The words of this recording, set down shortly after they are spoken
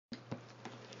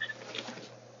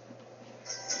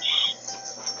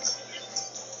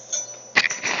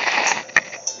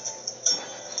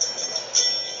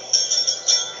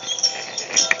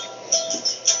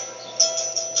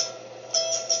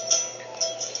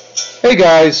Hey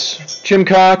guys, Jim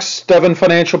Cox, Devon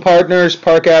Financial Partners,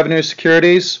 Park Avenue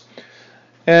Securities,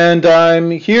 and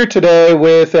I'm here today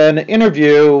with an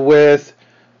interview with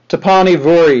Tapani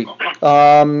Vuori.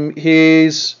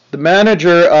 He's the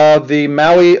manager of the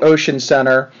Maui Ocean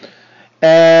Center,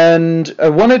 and I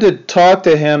wanted to talk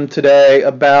to him today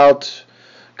about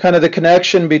kind of the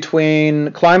connection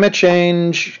between climate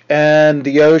change and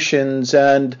the oceans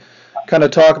and kind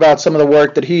of talk about some of the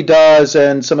work that he does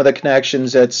and some of the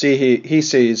connections that he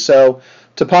sees. So,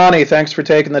 Tapani, thanks for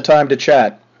taking the time to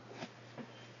chat.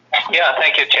 Yeah,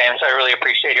 thank you, James. I really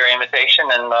appreciate your invitation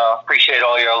and appreciate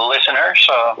all your listeners.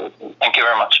 Thank you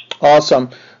very much. Awesome.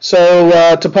 So,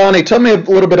 Tapani, tell me a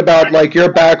little bit about like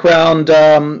your background.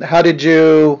 How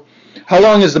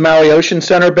long has the Maui Ocean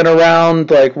Center been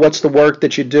around? Like, what's the work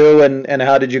that you do, and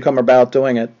how did you come about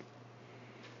doing it?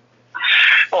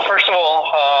 Well, first of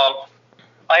all,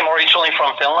 I'm originally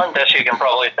from Finland, as you can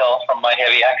probably tell from my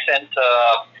heavy accent.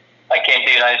 I came to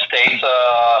the United States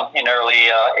in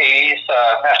early 80s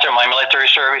after my military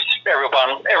service.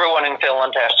 Everyone in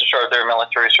Finland has to serve their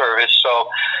military service. So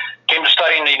came to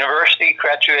study in the university,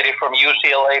 graduated from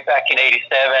UCLA back in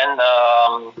 87.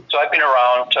 So I've been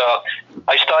around.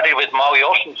 I started with Maui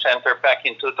Ocean Center back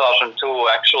in 2002,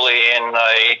 actually in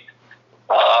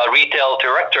a retail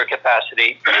director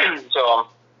capacity. So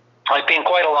I've been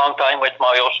quite a long time with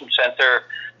Maui Ocean Center.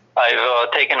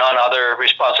 I've taken on other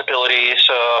responsibilities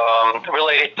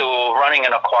related to running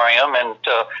an aquarium, and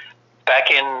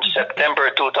back in September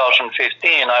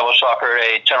 2015, I was offered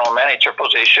a general manager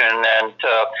position, and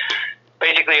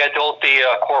basically I told the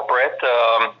corporate,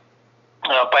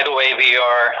 by the way, we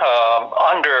are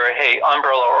under an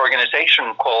umbrella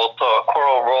organization called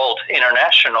Coral World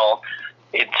International.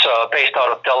 It's based out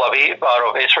of Tel Aviv, out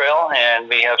of Israel, and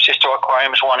we have sister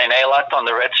aquariums, one in Eilat on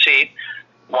the Red Sea,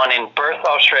 one in Perth,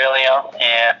 Australia,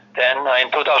 and then in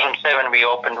 2007 we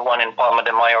opened one in Palma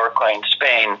de Mallorca in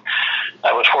Spain.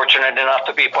 I was fortunate enough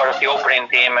to be part of the opening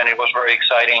team, and it was very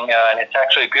exciting, and it's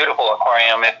actually a beautiful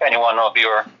aquarium. If any one of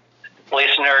your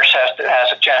listeners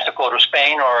has a chance to go to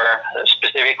Spain, or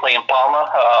specifically in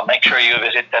Palma, make sure you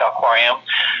visit that aquarium.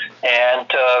 And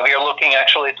we are looking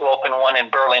actually to open one in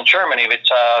Berlin, Germany, which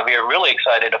we are really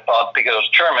excited about, because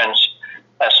Germans,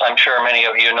 as I'm sure many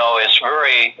of you know, is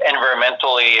very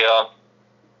environmentally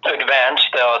advanced.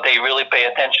 They really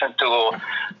pay attention to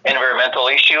environmental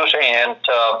issues, and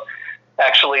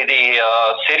actually the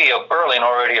city of Berlin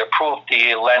already approved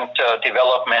the land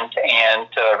development and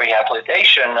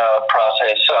rehabilitation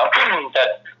process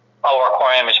that our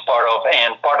aquarium is part of.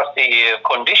 And part of the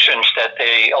conditions that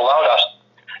they allowed us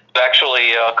to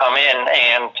actually come in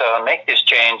and make this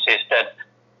change is that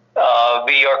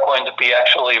we are going to be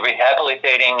actually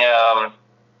rehabilitating.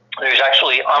 There's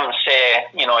actually am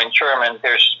See, in German,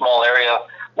 there's a small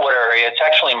water area. It's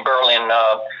actually in Berlin,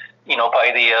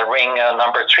 by the ring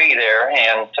number 3 there,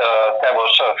 and that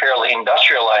was a fairly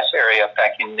industrialized area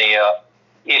back in the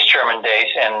East German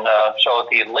days. And so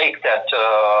the lake that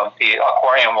the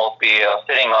aquarium will be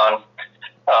sitting on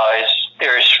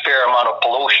there's a fair amount of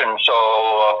pollution.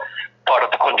 So part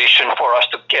of the condition for us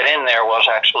to get in there was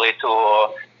actually to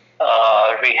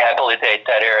rehabilitate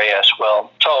that area as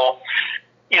well. So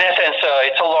in essence,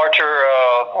 it's a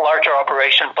larger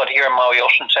operation, but here in Maui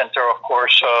Ocean Center, of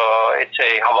course, it's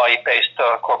a Hawaii-based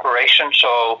corporation,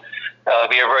 so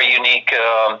we are a very unique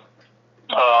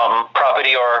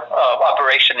property or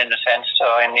operation in a sense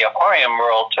in the aquarium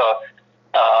world.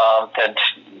 That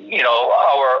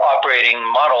our operating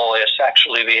model is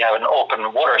actually we have an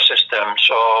open water system,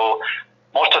 so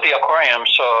most of the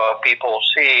aquariums people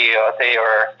see, they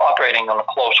are operating on a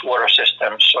closed water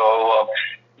system. So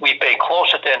we pay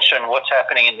close attention what's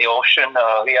happening in the ocean.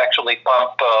 We actually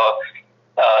pump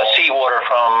seawater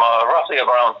from roughly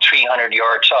around 300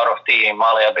 yards out of the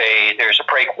Malaya Bay. There's a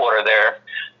breakwater there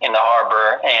in the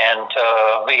harbor, and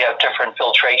we have different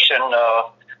filtration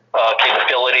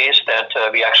capabilities that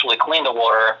we actually clean the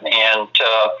water, and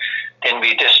then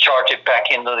we discharge it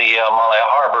back into the Malaya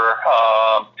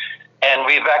Harbor. And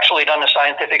we've actually done a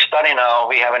scientific study now.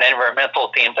 We have an environmental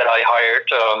team that I hired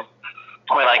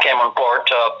when I came on board.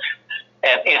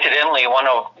 And incidentally,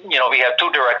 we have 2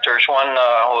 directors. One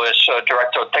who is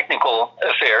Director of Technical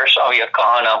Affairs, Aviat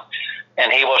Kahana,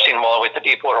 and he was involved with the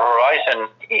Deepwater Horizon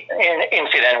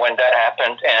incident when that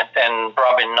happened. And then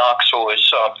Robin Knox, who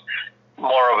is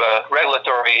more of a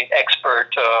regulatory expert.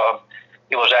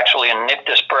 He was actually a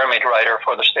NIPTIS permit writer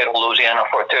for the state of Louisiana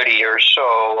for 30 years.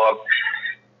 So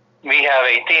we have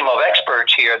a team of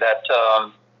experts here that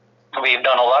we've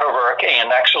done a lot of work,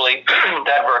 and actually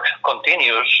that work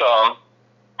continues.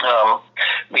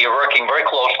 We are working very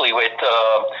closely with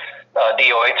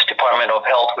DOH, Department Department of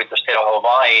Health with the state of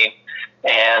Hawaii.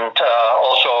 And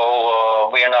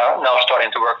also, we are now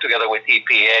starting to work together with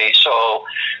EPA. So,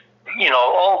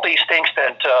 all these things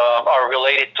that are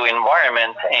related to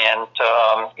environment and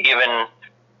even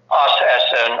us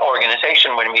as an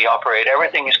organization, when we operate,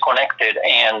 everything is connected.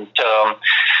 And,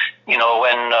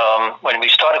 when we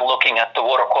started looking at the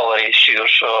water quality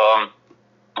issues,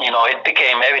 it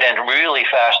became evident really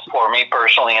fast for me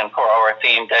personally and for our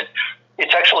team that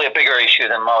it's actually a bigger issue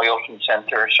than Maui Ocean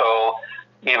Center. So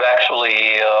we've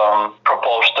actually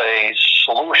proposed a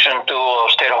solution to the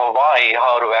state of Hawaii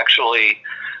how to actually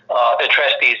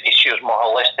address these issues more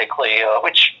holistically,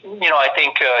 which, I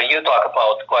think you talk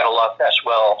about quite a lot as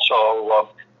well. So,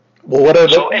 what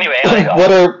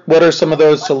are some of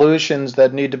those solutions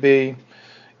that need to be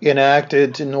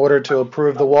enacted in order to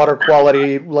improve the water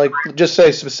quality, like just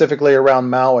say specifically around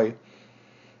Maui?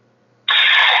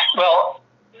 Well,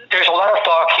 there's a lot of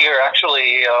talk here.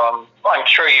 Actually, I'm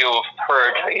sure you've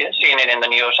seen it in the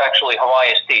news. Actually, Hawaii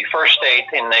is the first state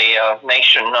in the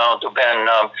nation to ban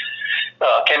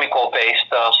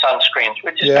chemical-based sunscreens,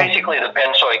 which is basically the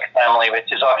benzoic family,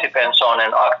 which is oxybenzone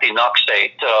and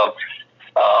octinoxate.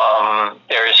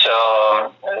 There's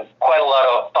quite a lot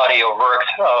of body of work,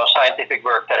 scientific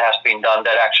work that has been done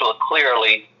that actually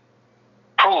clearly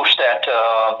proves that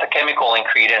the chemical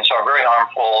ingredients are very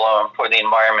harmful for the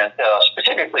environment,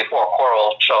 specifically for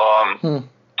corals.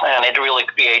 And it really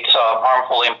creates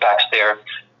harmful impacts there.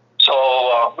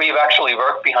 So we've actually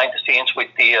worked behind the scenes with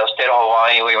the state of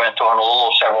Hawaii. We went to Honolulu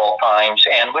several times,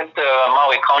 and with the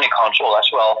Maui County Council as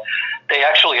well. They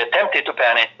actually attempted to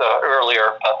ban it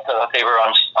earlier, but they were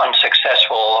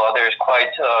unsuccessful. There's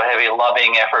quite heavy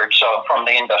lobbying efforts from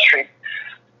the industry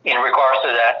in regards to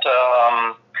that.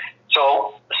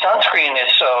 So sunscreen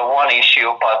is one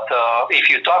issue, but if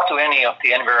you talk to any of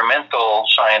the environmental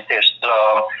scientists,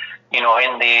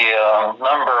 in the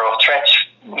number of threats,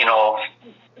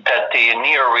 that the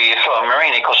near reef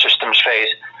marine ecosystems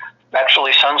face,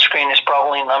 actually sunscreen is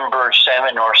probably number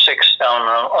 7 or 6 down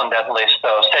on that list.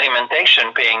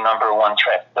 Sedimentation being number 1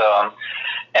 threat.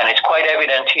 And it's quite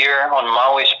evident here on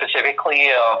Maui specifically.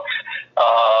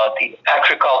 The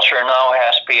agriculture now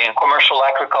commercial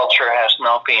agriculture has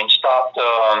now been stopped.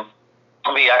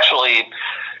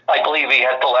 I believe we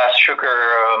had the last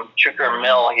sugar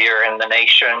mill here in the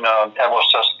nation that was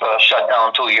just shut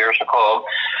down 2 years ago.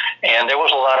 And there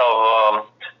was a lot of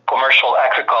commercial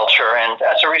agriculture, and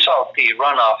as a result, the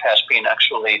runoff has been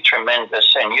actually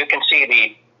tremendous. And you can see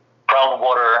the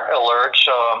groundwater alerts.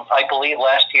 I believe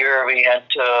last year we had,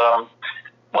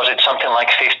 was it something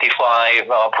like 55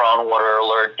 groundwater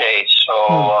alert days?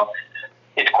 So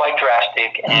it's quite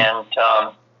drastic. And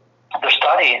the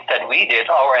study that we did,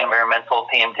 our environmental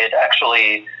team did,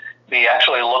 we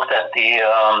actually looked at the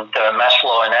mass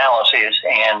flow analysis,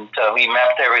 and we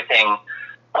mapped everything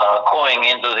going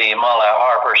into the Maui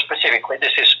Harbor specifically.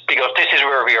 This is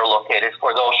where we are located.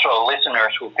 For those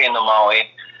listeners who've been to Maui,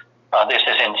 this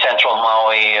is in central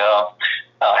Maui,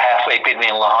 halfway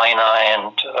between Lahaina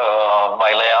and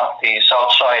Wailea, the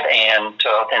south side, and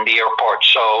then the airport.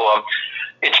 So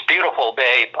it's beautiful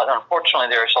bay, but unfortunately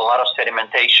there's a lot of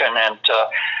sedimentation, and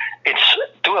it's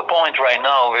to a point right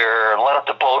now where a lot of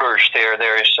the boaters there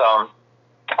is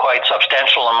quite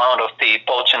substantial amount of the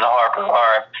boats in the harbor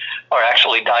are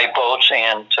actually dive boats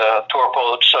and tour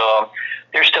boats.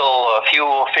 There's still a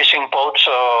few fishing boats,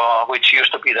 which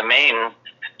used to be the main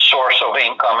source of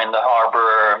income in the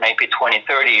harbor maybe 20,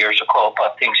 30 years ago,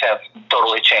 but things have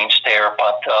totally changed there.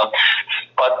 But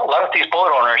a lot of these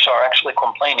boat owners are actually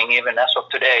complaining even as of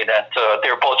today that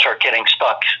their boats are getting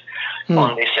stuck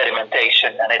on the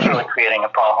sedimentation, and it's really creating a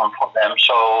problem for them.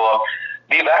 So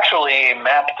we've actually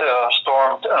mapped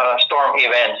storm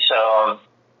events,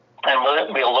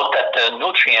 and we looked at the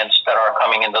nutrients that are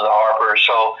coming into the harbor.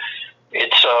 So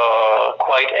it's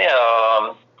quite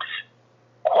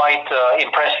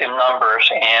impressive numbers.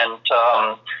 And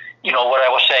what I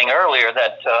was saying earlier,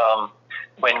 that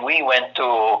when we went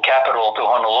to Capital, to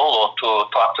Honolulu, to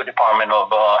talk to Department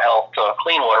of Health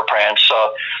clean water plants,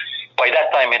 by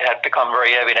that time it had become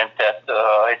very evident that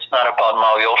it's not about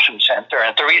Maui Ocean Center.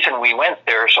 And the reason we went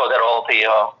there, so that all the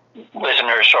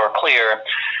listeners are clear,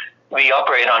 we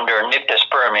operate under NIPDES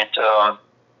permit,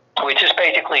 which is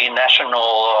basically a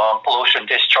national pollution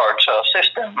discharge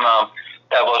system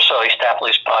that was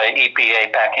established by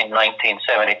EPA back in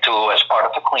 1972 as part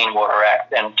of the Clean Water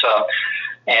Act. And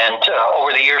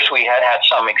over the years, we had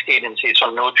some exceedances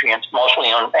on nutrients,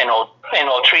 mostly on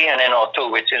NO3 and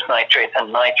NO2, which is nitrate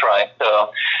and nitrite.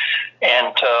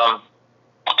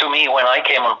 To me, when I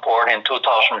came on board in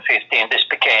 2015, this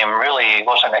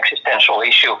was an existential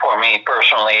issue for me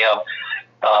personally.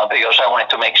 because I wanted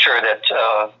to make sure that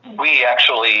we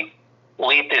actually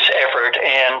lead this effort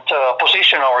and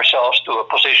position ourselves to a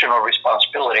position of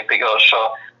responsibility, because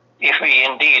if we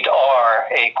indeed are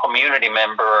a community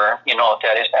member,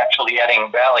 that is actually adding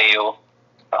value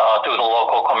to the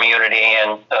local community,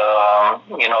 and the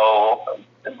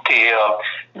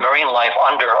marine life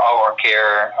under our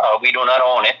care, we do not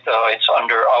own it, it's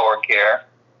under our care.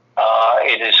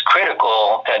 It is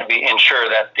critical that we ensure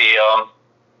that the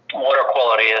water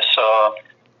quality is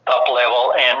top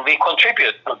level, and we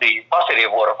contribute to the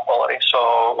positive water quality.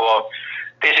 So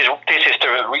this is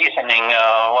the reasoning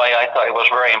why I thought it was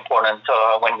very important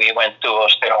when we went to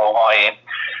state of Hawaii.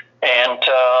 And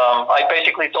I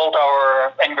basically told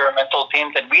our environmental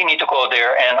team that we need to go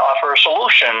there and offer a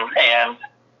solution. And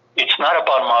it's not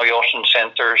about Maui Ocean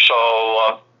Center.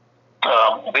 So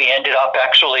we ended up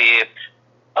actually,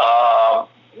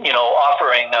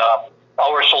 offering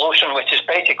our solution, which is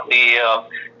basically,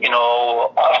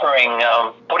 offering,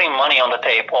 putting money on the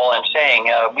table and saying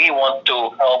we want to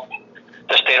help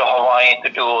the state of Hawaii to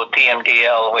do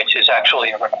TMDL, which is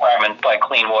actually a requirement by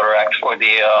Clean Water Act for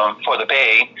the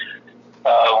Bay,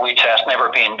 which has never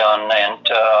been done. And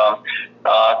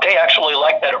they actually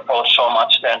liked that approach so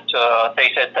much that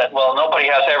they said that, well, nobody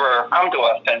has ever come to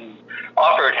us and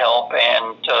offered help,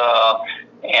 and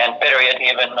better yet,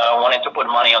 even wanted to put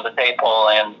money on the table.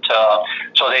 And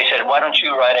so they said, why don't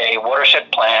you write a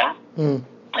watershed plan and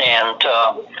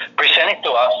present it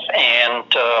to us,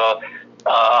 and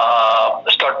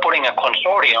start putting a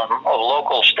consortium of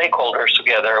local stakeholders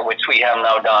together, which we have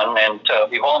now done, and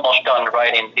we've almost done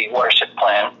writing the watershed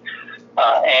plan.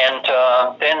 And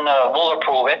then we'll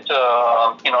approve it,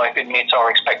 if it meets our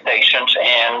expectations,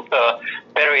 and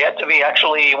better yet, we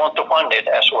actually want to fund it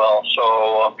as well.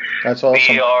 So that's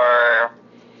awesome. We are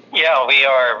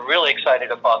really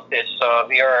excited about this.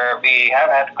 We have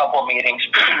had a couple meetings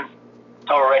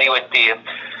already with the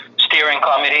steering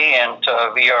committee, and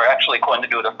we are actually going to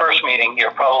do the first meeting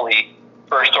here probably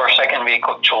first or second week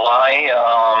of July,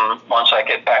 once I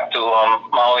get back to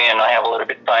Maui and I have a little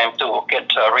bit of time to get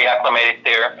reacclimated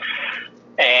there,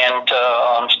 and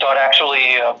start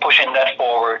actually pushing that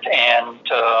forward. And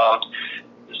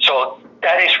so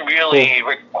that is really a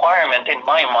requirement in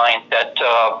my mind, that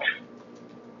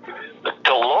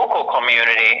the local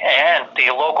community and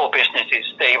the local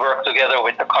businesses, they work together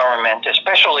with the government,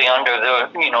 especially under the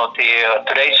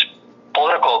today's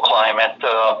political climate.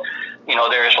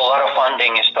 There's a lot of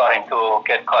funding is starting to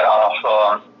get cut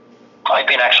off. I've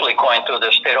been actually going to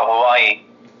the state of Hawaii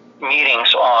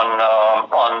meetings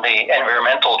on the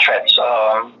environmental threats.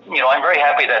 I'm very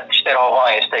happy that the state of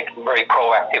Hawaii is taking a very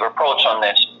proactive approach on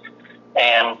this.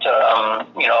 And,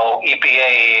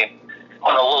 EPA,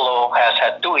 Honolulu has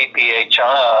had 2 EPA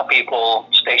people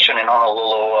stationed in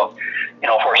Honolulu,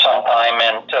 for some time.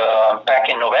 And back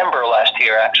in November last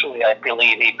year, actually, I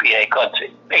believe EPA cut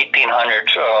 1,800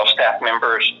 staff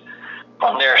members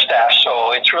from their staff.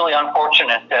 So it's really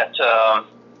unfortunate that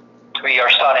we are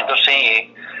starting to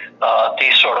see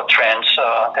these sort of trends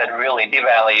that really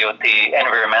devalue the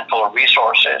environmental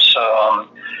resources.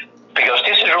 Because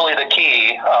this is really the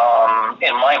key,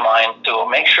 in my mind, to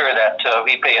make sure that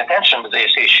we pay attention to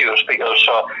these issues. Because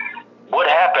what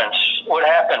happens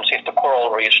if the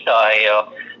coral reefs die?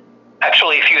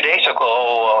 Actually, a few days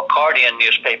ago, Guardian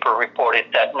newspaper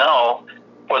reported that now,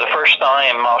 for the first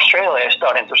time, Australia is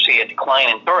starting to see a decline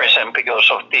in tourism because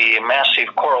of the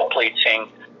massive coral bleaching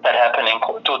that happened in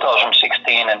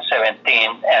 2016 and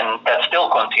 17, and that still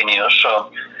continues.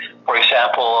 So, for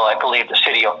example, I believe the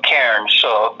city of Cairns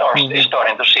is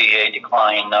starting to see a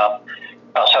decline, a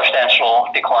substantial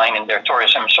decline in their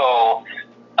tourism. So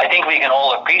I think we can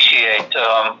all appreciate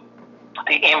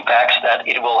the impacts that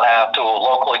it will have to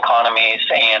local economies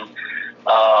and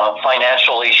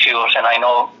financial issues. And I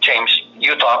know, James,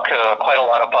 you talk quite a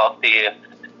lot about the,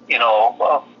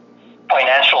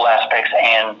 financial aspects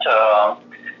and,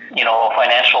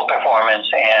 financial performance.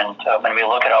 And when we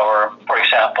look at our, for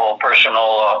example,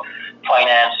 personal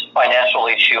financial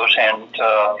issues, and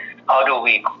how do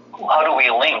we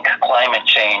link climate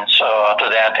change to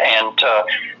that, and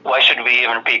why should we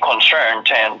even be concerned?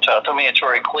 And to me, it's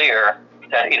very clear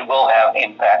that it will have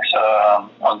impacts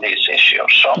on these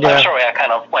issues. So yeah. I'm sorry I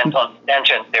kind of went on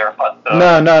tangent there, but there's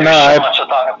so much to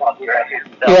talk about here.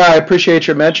 Yeah, I appreciate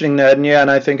your mentioning that,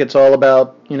 and I think it's all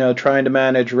about trying to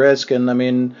manage risk. And I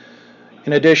mean,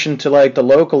 in addition to like the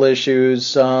local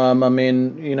issues,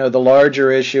 the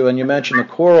larger issue, and you mentioned the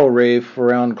coral reef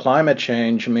around climate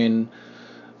change. I mean,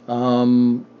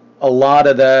 a lot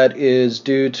of that is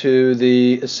due to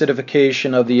the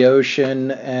acidification of the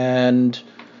ocean and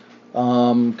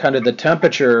kind of the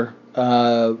temperature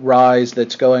rise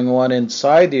that's going on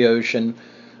inside the ocean.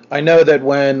 I know that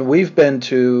when we've been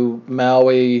to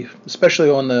Maui, especially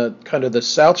on the kind of the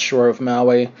south shore of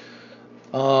Maui,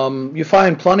 you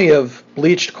find plenty of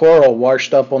bleached coral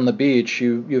washed up on the beach.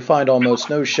 You find almost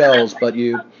no shells, but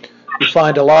you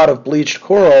find a lot of bleached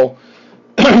coral.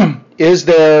 Is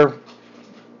there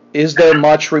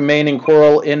much remaining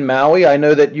coral in Maui? I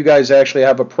know that you guys actually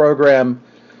have a program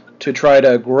to try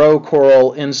to grow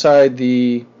coral inside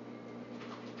the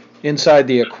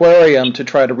aquarium to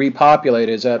try to repopulate.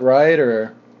 Is that right,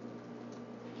 or?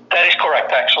 That is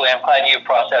correct. Actually, I'm glad you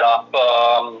brought that up.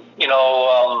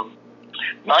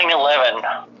 9/11,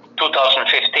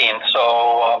 2015.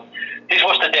 So this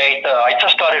was the date. I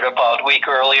just started about a week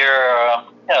earlier,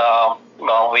 a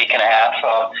week and a half,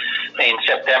 in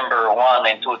September 1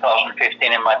 in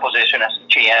 2015 in my position as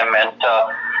GM. And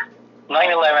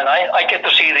 9/11, I get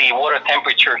to see the water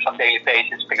temperatures on a daily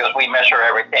basis because we measure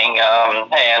everything.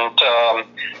 The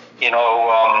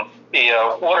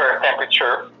water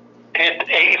temperature hit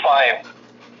 85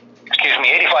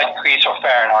 degrees of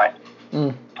Fahrenheit.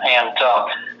 Mm. And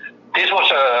this was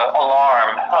an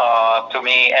alarm to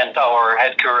me and our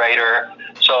head curator.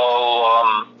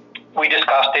 So we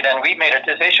discussed it, and we made a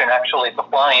decision actually to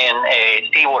fly in a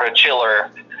seawater chiller.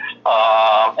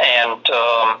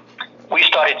 We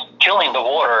started chilling the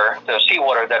water, the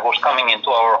seawater that was coming into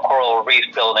our coral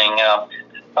reef building.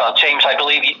 James, I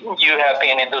believe you have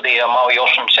been into the Maui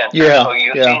Ocean Center, so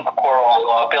you've seen the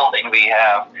coral building we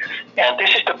have. And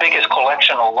this is the biggest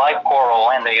collection of live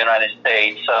coral in the United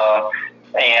States.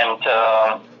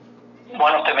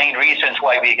 One of the main reasons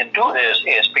why we can do this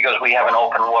is because we have an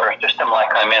open water system,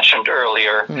 like I mentioned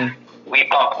earlier. Mm. We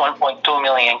pump 1.2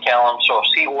 million gallons of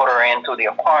seawater into the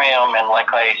aquarium, and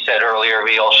like I said earlier,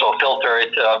 we also filter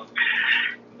it.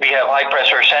 We have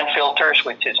high-pressure sand filters,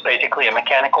 which is basically a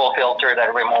mechanical filter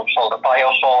that removes all the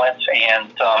biosolids,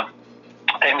 and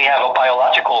then we have a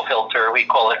biological filter. We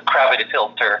call it gravity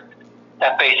filter.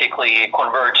 That basically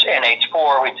converts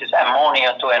NH4, which is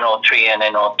ammonia, to NO3 and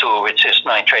NO2, which is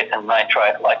nitrate and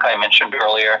nitrite, like I mentioned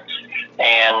earlier.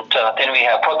 And then we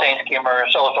have protein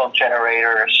skimmers, ozone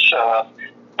generators.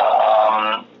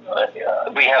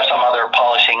 We have some other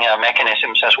polishing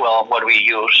mechanisms as well, what we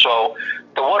use. So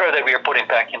the water that we are putting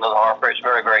back into the harbor is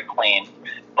very, very clean.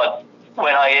 But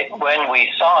when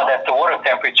we saw that the water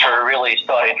temperature really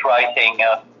started rising,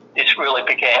 this really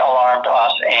became alarm to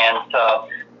us. And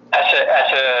as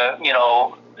a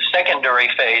secondary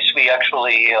phase, we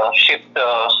actually shipped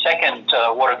the second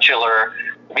water chiller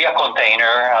via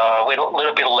container with a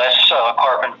little bit less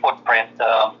carbon footprint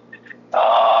to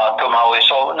Maui.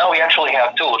 So now we actually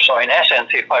have two. So in essence,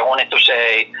 if I wanted to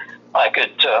say, I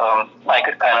could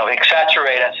kind of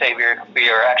exaggerate and say we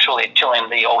are actually chilling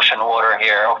the ocean water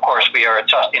here. Of course, we are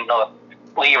adjusting the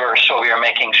levers, so we are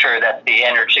making sure that the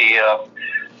energy,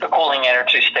 the cooling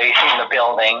energy, stays in the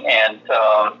building, and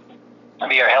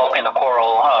we are helping the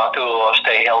coral to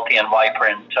stay healthy and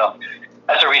vibrant.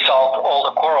 As a result, all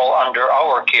the coral under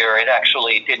our care, it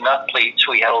actually did not bleach.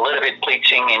 We had a little bit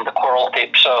bleaching in the coral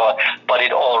tips, but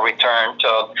it all returned.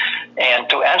 And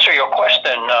to answer your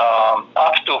question,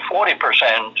 up to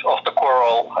 40% of the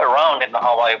coral around in the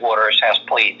Hawaii waters has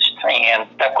bleached, and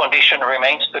that condition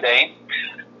remains today.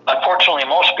 Unfortunately,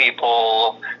 most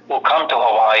people who come to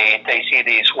Hawaii, they see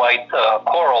these white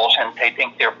corals and they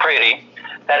think they're pretty.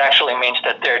 That actually means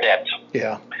that they're dead.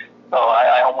 Yeah. So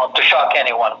I don't want to shock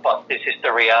anyone, but this is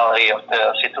the reality of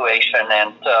the situation.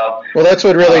 And well, that's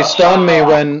what really stunned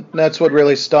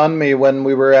me when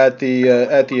we were at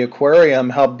the aquarium.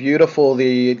 How beautiful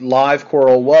the live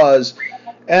coral was,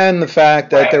 and the fact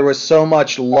that there was so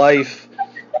much life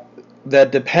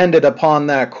that depended upon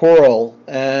that coral,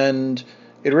 and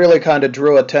it really kind of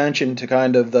drew attention to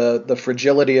kind of the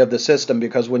fragility of the system,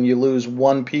 because when you lose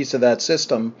one piece of that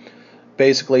system,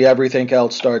 basically everything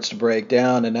else starts to break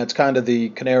down, and that's kind of the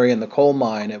canary in the coal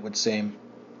mine, it would seem.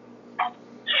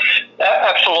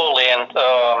 Absolutely, and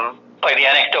by the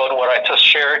anecdote what I just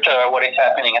shared, what is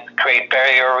happening at the Great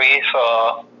Barrier Reef,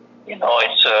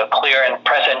 it's a clear and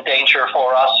present danger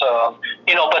for us.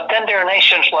 But then there are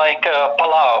nations like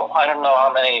Palau. I don't know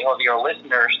how many of your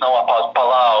listeners know about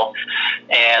Palau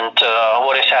and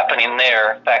what is happening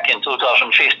there. Back in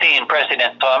 2015,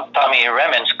 President Tami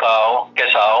Remen Gesau,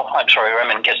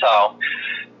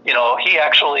 he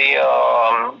actually,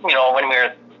 when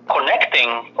we're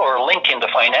connecting or linking the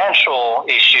financial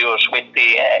issues with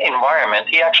the environment,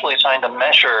 he actually signed a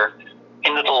measure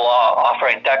into the law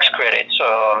offering tax credits,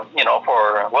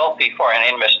 for wealthy foreign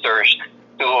investors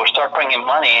to start bringing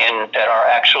money in that are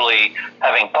actually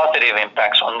having positive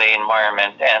impacts on the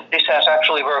environment. And this has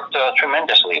actually worked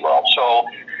tremendously well.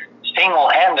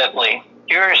 single-handedly.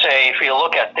 If you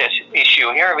look at this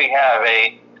issue, here we have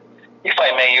if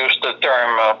I may use the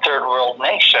term, third world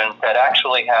nation that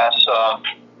actually has,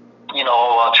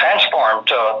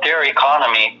 transformed their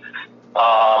economy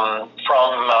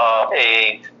from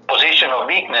a position of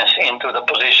weakness into the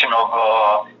position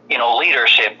of,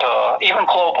 leadership, even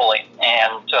globally.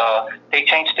 And they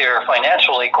changed their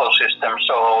financial ecosystem.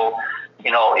 So,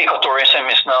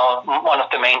 ecotourism is now one of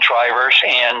the main drivers,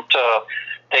 and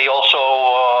they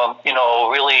also,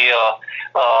 really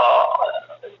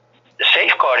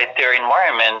safeguarded their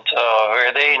environment,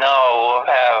 where they now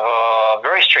have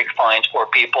very strict fines for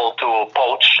people to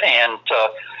poach and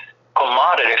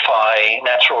commodify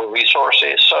natural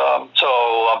resources.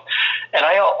 And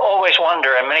I always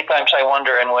wonder, and many times I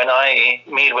wonder, and when I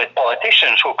meet with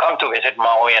politicians who come to visit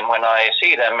Maui, and when I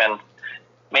see them, and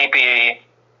maybe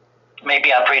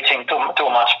I'm preaching too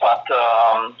much, but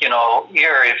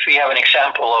here, if we have an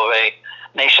example of a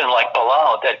nation like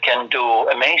Palau that can do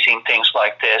amazing things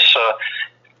like this,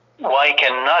 why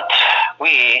cannot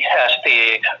we, as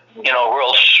the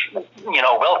world's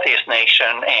wealthiest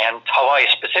nation, and Hawaii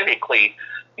specifically,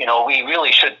 we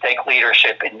really should take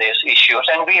leadership in these issues,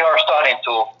 and we are starting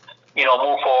to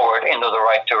move forward into the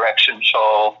right direction.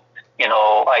 So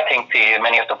I think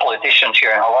many of the politicians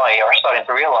here in Hawaii are starting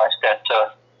to realize that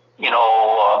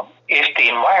if the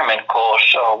environment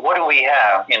goes, what do we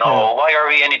have? Why are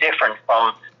we any different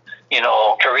from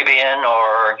Caribbean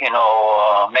or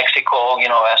Mexico,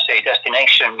 as a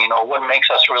destination? What makes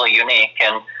us really unique?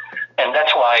 And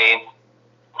that's why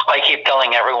I keep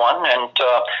telling everyone.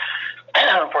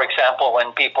 And for example,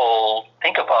 when people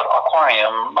think about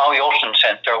aquarium, Maui Ocean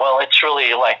Center, well, it's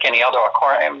really like any other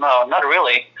aquarium. Not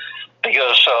really,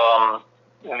 because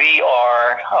we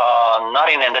are not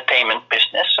in entertainment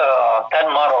business. That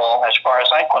model, as far as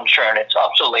I'm concerned, it's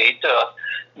obsolete.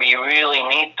 We really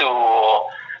need to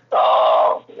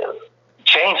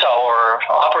change our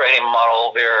operating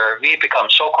model, where we become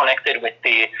so connected with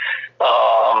the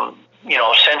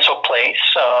sense of place,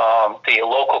 the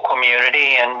local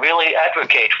community, and really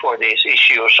advocate for these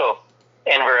issues of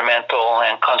environmental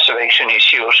and conservation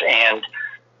issues, and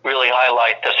really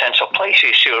highlight the sense of place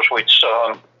issues, which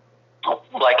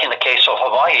like in the case of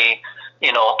Hawaii,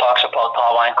 talks about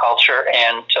Hawaiian culture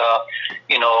and,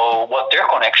 what their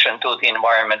connection to the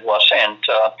environment was. And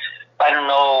I don't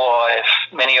know if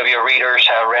many of your readers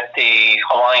have read the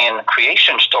Hawaiian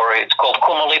creation story. It's called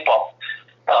Kumulipo.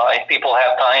 If people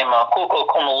have time, Kuko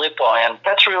Kumulipo, and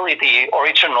that's really the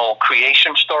original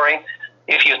creation story.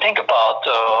 If you think about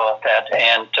that,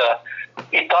 and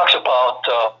it talks about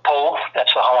Po,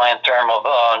 that's the Hawaiian term of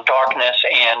darkness,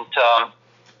 and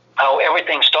how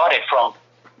everything started from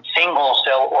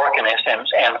single-cell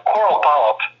organisms, and coral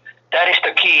polyp, that is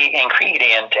the key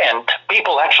ingredient, and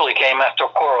people actually came after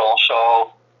coral.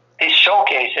 So this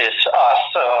showcases us,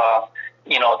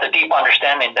 the deep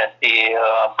understanding that the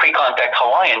pre-contact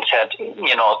Hawaiians had,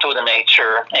 to the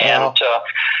nature. And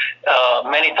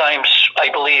many times, I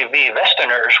believe we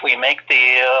Westerners, we make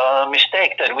the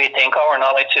mistake that we think our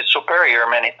knowledge is superior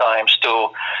many times to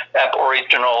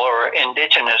Aboriginal or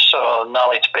indigenous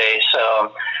knowledge base.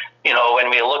 When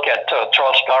we look at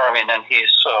Charles Darwin and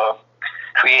his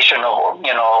creation of,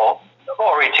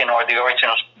 origin or the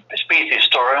original species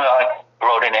story, I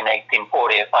wrote it in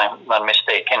 1840, if I'm not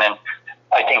mistaken, and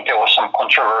I think there was some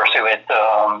controversy with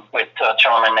a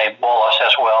gentleman named Wallace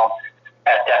as well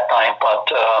at that time. But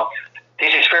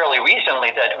this is fairly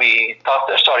recently that we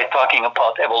started talking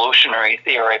about evolutionary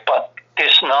theory, but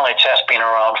this knowledge has been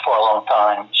around for a long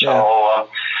time. So,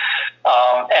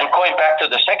 and going back to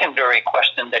the secondary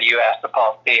question that you asked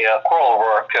about the coral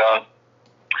work,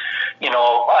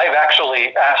 I've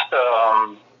actually asked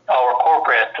our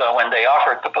corporate, when they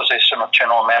offered the position of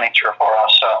general manager for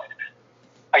us,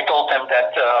 I told them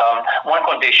that one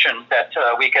condition that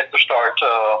we get to start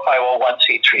a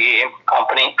 501c3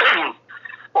 company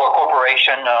or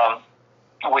corporation,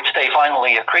 which they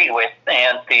finally agreed with,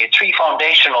 and the three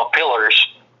foundational pillars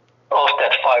of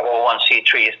that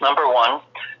 501c3 is, number one,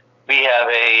 we have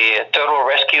a total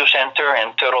rescue center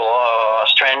and total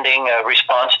stranding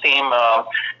response team.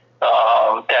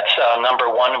 That's number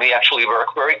one. We actually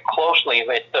work very closely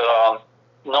with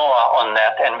NOAA on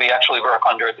that, and we actually work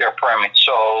under their permit.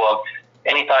 So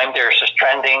anytime there's a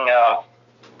stranding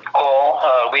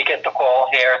call, we get the call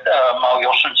here at Maui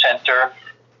Ocean Center,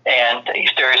 and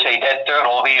if there is a dead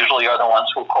turtle, we usually are the ones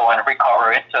who go and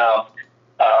recover it.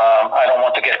 I don't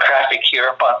want to get graphic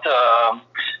here, but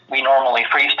we normally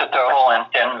freeze the turtle and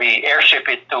then we airship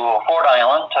it to Fort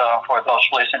Island. For those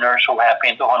listeners who have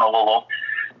been to Honolulu,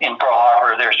 in Pearl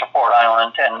Harbor, there's a Fort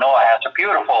Island, and NOAA has a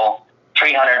beautiful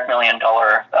 $300 million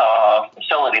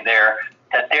facility there,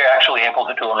 that they're actually able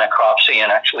to do necropsy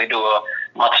and actually do a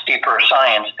much deeper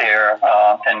science there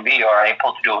than we are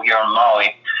able to do here on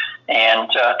Maui.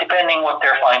 And depending what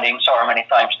their findings are, many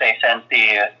times they send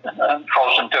the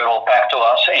frozen turtle back to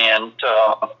us, and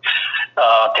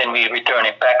then we return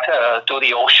it back to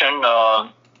the ocean,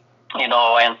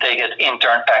 and they get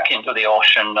interned back into the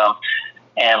ocean.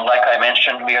 And like I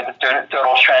mentioned, we are the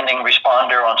turtle stranding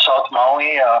responder on South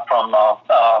Maui from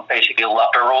basically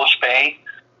La Perouse Bay,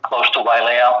 close to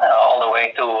Wailea, all the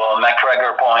way to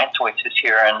McGregor Point, which is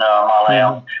here in Malaya.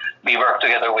 Mm-hmm. We work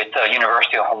together with the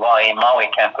University of Hawaii Maui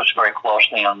campus very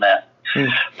closely on that.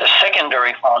 The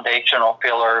secondary foundational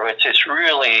pillar, which is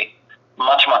really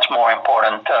much, much more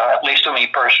important, at least to me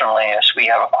personally, is we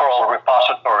have a coral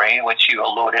repository, which you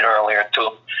alluded earlier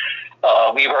to.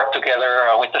 We work together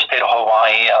with the state of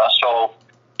Hawaii. So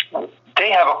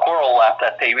they have a coral lab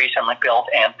that they recently built,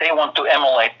 and they want to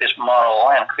emulate this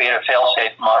model and create a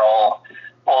fail-safe model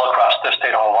all across the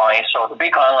state of Hawaii. So the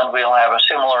Big Island will have a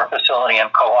similar facility,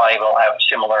 and Kauai will have a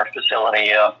similar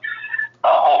facility,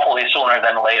 hopefully sooner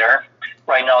than later.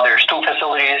 Right now there's two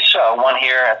facilities, one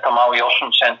here at the Maui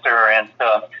Ocean Center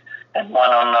and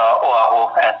one on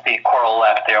Oahu at the Coral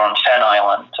Lab there on Sand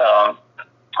Island.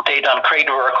 They've done great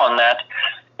work on that,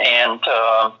 and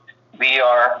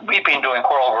we've been doing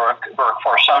coral work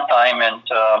for some time, and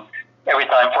every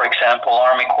time, for example,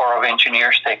 Army Corps of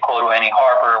Engineers, they go to any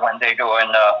harbor when they're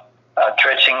doing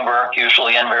dredging work,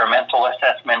 usually environmental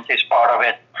assessment is part of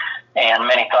it. And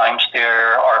many times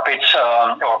there are bids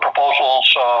or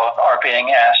proposals are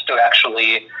being asked to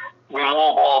actually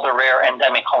remove all the rare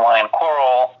endemic Hawaiian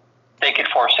coral, take it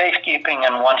for safekeeping,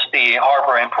 and once the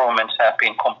harbor improvements have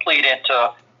been completed,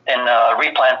 then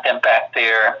replant them back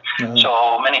there. Mm-hmm.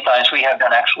 So many times we have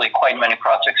done actually quite many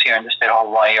projects here in the state of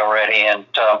Hawaii already, and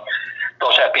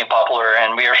those have been popular,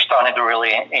 and we are starting to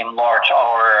really enlarge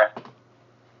our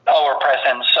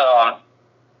presence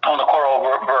on the coral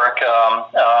work,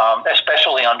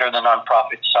 especially under the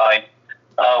nonprofit side.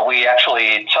 We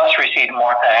actually just received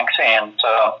more thanks, and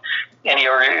any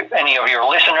of your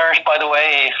listeners, by the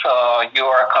way, if you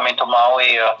are coming to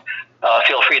Maui,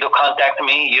 feel free to contact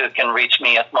me. You can reach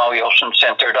me at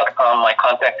MauiOceanCenter.com. My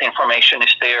contact information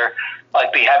is there.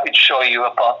 I'd be happy to show you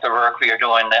about the work we are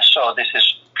doing. So this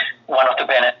is one of the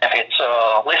benefits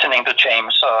listening to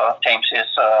James's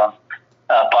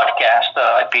podcast.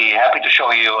 I'd be happy to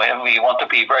show you, and we want to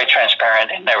be very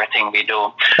transparent in everything we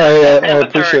do. I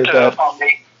appreciate that.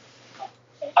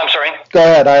 I'm sorry? Go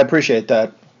ahead. I appreciate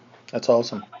that. That's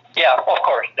awesome. Yeah, of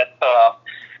course.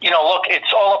 Look,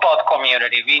 it's all about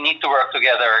community. We need to work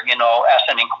together, as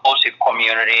an inclusive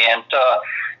community, and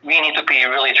we need to be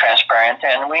really transparent,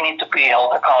 and we need to be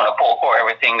held accountable for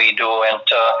everything we do. And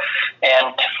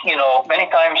many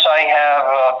times I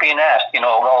have been asked,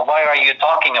 well, why are you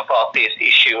talking about these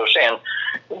issues, and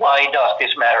why does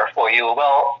this matter for you?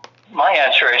 Well, my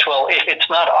answer is, well, if it's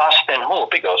not us, then who?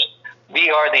 Because we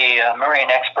are the marine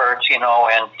experts,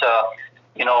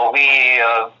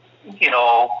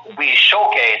 we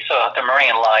showcase the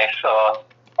marine life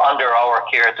under our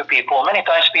care to people. Many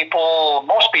times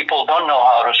most people don't know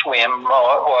how to swim,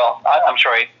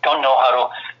 don't know how to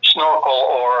snorkel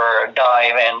or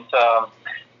dive, and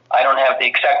I don't have the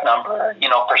exact number,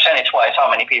 percentage-wise, how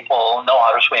many people know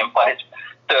how to swim, but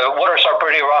the waters are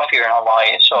pretty rough here in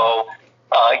Hawaii, so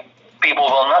people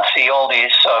will not see all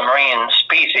these marine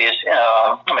species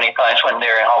many times when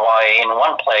they're in Hawaii in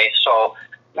one place, so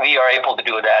we are able to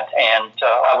do that. And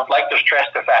I would like to stress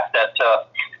the fact that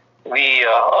we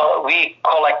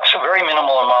collect a very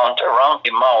minimal amount around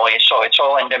the Maui, so it's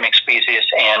all endemic species,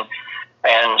 and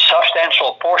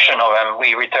substantial portion of them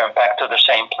we return back to the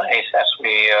same place as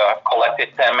we collected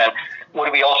them. And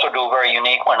what we also do very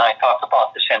unique, when I talked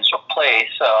about the sense of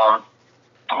place,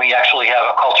 we actually have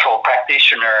a cultural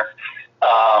practitioner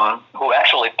who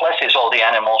actually blesses all the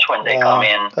animals when they come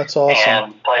in. That's awesome.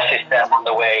 And blesses them on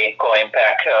the way going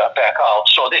back out.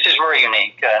 So this is very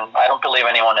unique, and I don't believe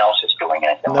anyone else is doing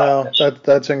anything like this.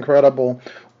 That's incredible.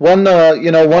 One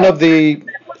of the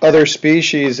other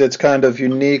species that's kind of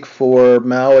unique for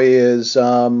Maui is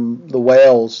the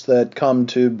whales that come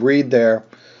to breed there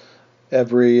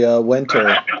every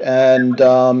winter. And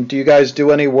do you guys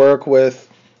do any work with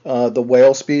the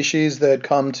whale species that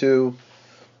come to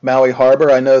Maui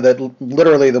Harbor? I know that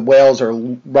literally the whales are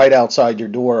right outside your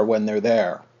door when they're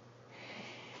there.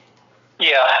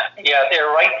 Yeah, they're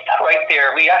right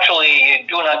there. We actually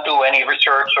do not do any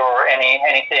research or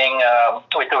anything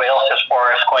with the whales as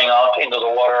far as going out into the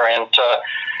water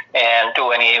and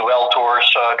do any whale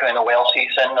tours during the whale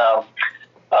season.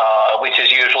 which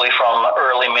is usually from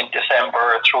early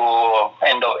mid-December through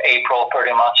end of April,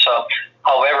 pretty much.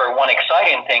 However, one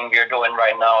exciting thing we're doing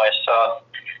right now is,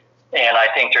 and I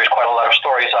think there's quite a lot of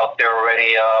stories out there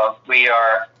already. We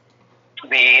are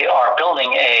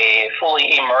building a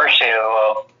fully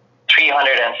immersive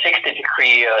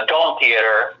 360-degree dome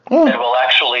theater that will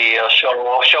actually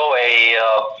show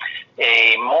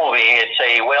a movie. It's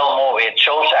a whale movie. It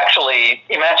shows actually.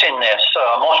 Imagine this: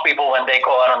 most people, when they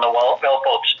go out on the whale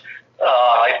boats,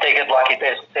 if they get lucky,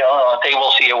 they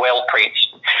will see a whale breach.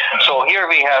 So here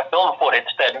we have film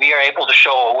footage that we are able to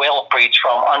show a whale breach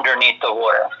from underneath the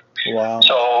water. Wow.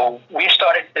 So we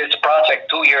started this project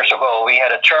 2 years ago. We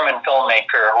had a German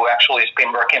filmmaker who actually has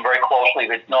been working very closely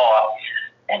with NOAA,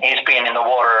 and he's been in the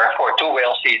water for 2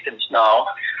 whale seasons now.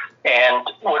 And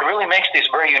what really makes this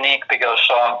very unique, because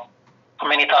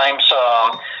many times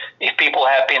if people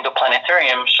have been to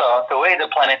planetariums, the way the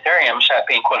planetariums have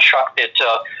been constructed,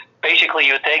 basically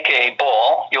you take a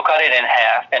ball, you cut it in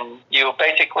half, and you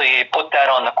basically put that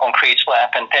on the concrete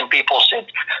slab, and 10 people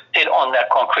sit on that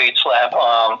concrete slab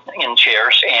in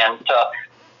chairs. And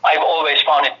I've always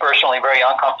found it personally very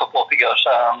uncomfortable, because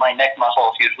my neck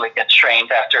muscles usually get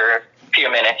strained after a few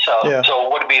minutes. So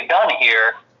what we've done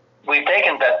here, we've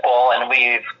taken that ball and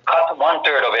we've cut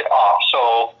 1/3 of it off.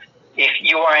 So if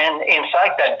you are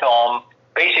inside that dome,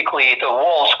 basically the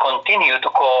walls continue to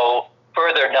go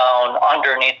further down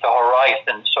underneath the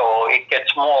horizon, so it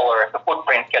gets smaller, the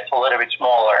footprint gets a little bit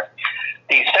smaller.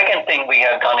 The second thing we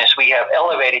have done is we have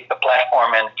elevated the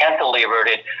platform and cantilevered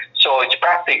it, so it's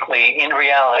practically, in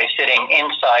reality, sitting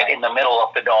inside in the middle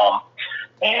of the dome.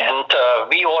 And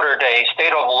we ordered a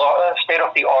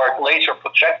state-of-the-art laser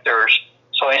projectors,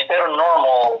 so instead of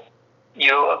normal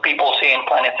people see in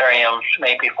planetariums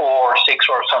maybe 4, 6,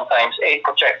 or sometimes 8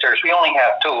 projectors, we only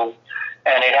have 2.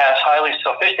 And it has highly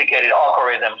sophisticated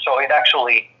algorithms, so it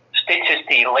actually stitches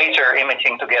the laser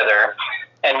imaging together.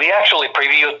 And we actually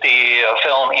previewed the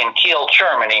film in Kiel,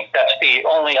 Germany. That's the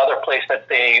only other place that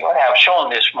they have shown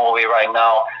this movie right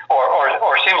now,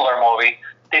 or similar movie.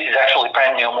 This is actually a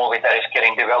brand new movie that is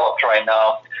getting developed right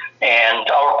now. And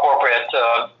our corporate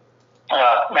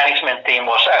management team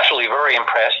was actually very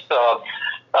impressed.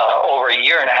 Over a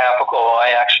year and a half ago,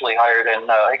 I actually hired an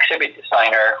exhibit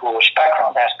designer whose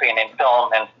background has been in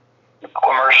film and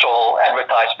commercial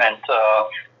advertisement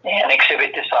and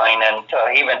exhibit design, and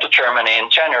he went to Germany in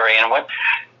January. And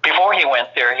before he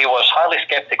went there, he was highly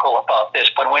skeptical about this,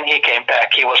 but when he came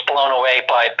back, he was blown away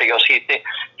by it, because he said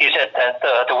that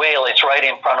the whale is right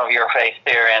in front of your face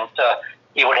there, and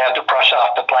he would have to brush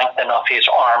off the plankton of his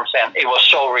arms, and it was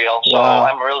so real. So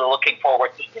I'm really looking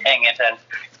forward to seeing it, and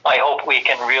I hope we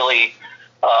can really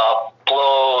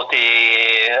blow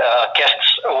the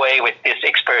guests away with this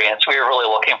experience. We're really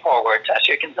looking forward. As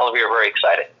you can tell, we are very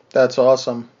excited. That's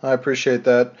awesome. I appreciate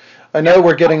that. I know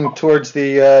we're getting towards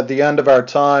the end of our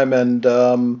time, and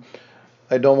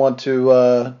I don't want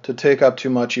to take up too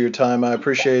much of your time. I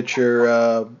appreciate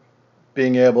your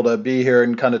being able to be here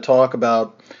and kind of talk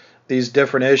about these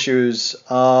different issues.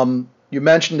 You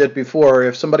mentioned it before.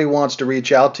 If somebody wants to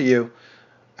reach out to you,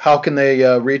 how can they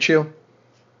reach you?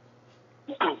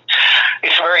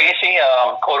 It's very easy.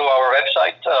 Go to our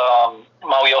website,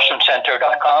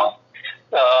 MauiOceanCenter.com.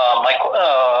 My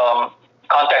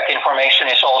contact information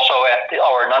is also at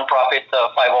our nonprofit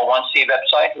 501c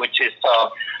website, which is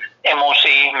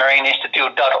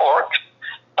mocmarineinstitute.org.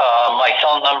 My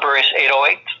cell number is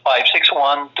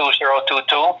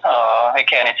 808-561-2022.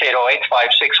 Again, it's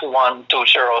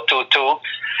 808-561-2022.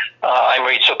 I'm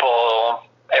reachable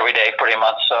every day pretty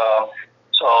much.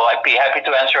 So I'd be happy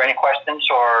to answer any questions,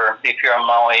 or if you're in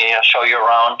Maui, show you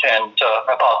around and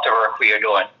about the work we are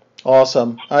doing.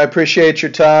 Awesome. I appreciate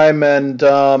your time, and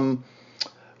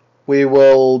we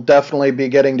will definitely be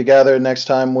getting together next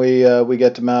time we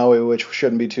get to Maui, which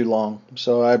shouldn't be too long.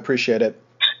 So I appreciate it.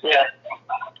 Yeah,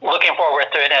 looking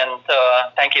forward to it, and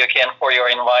thank you again for your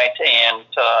invite, and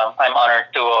I'm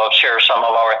honored to share some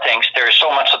of our things. There's so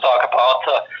much to talk about,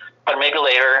 but maybe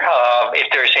later if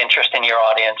there's interest in your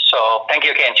audience. So thank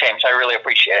you again, James. I really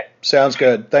appreciate it. Sounds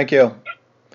good. Thank you.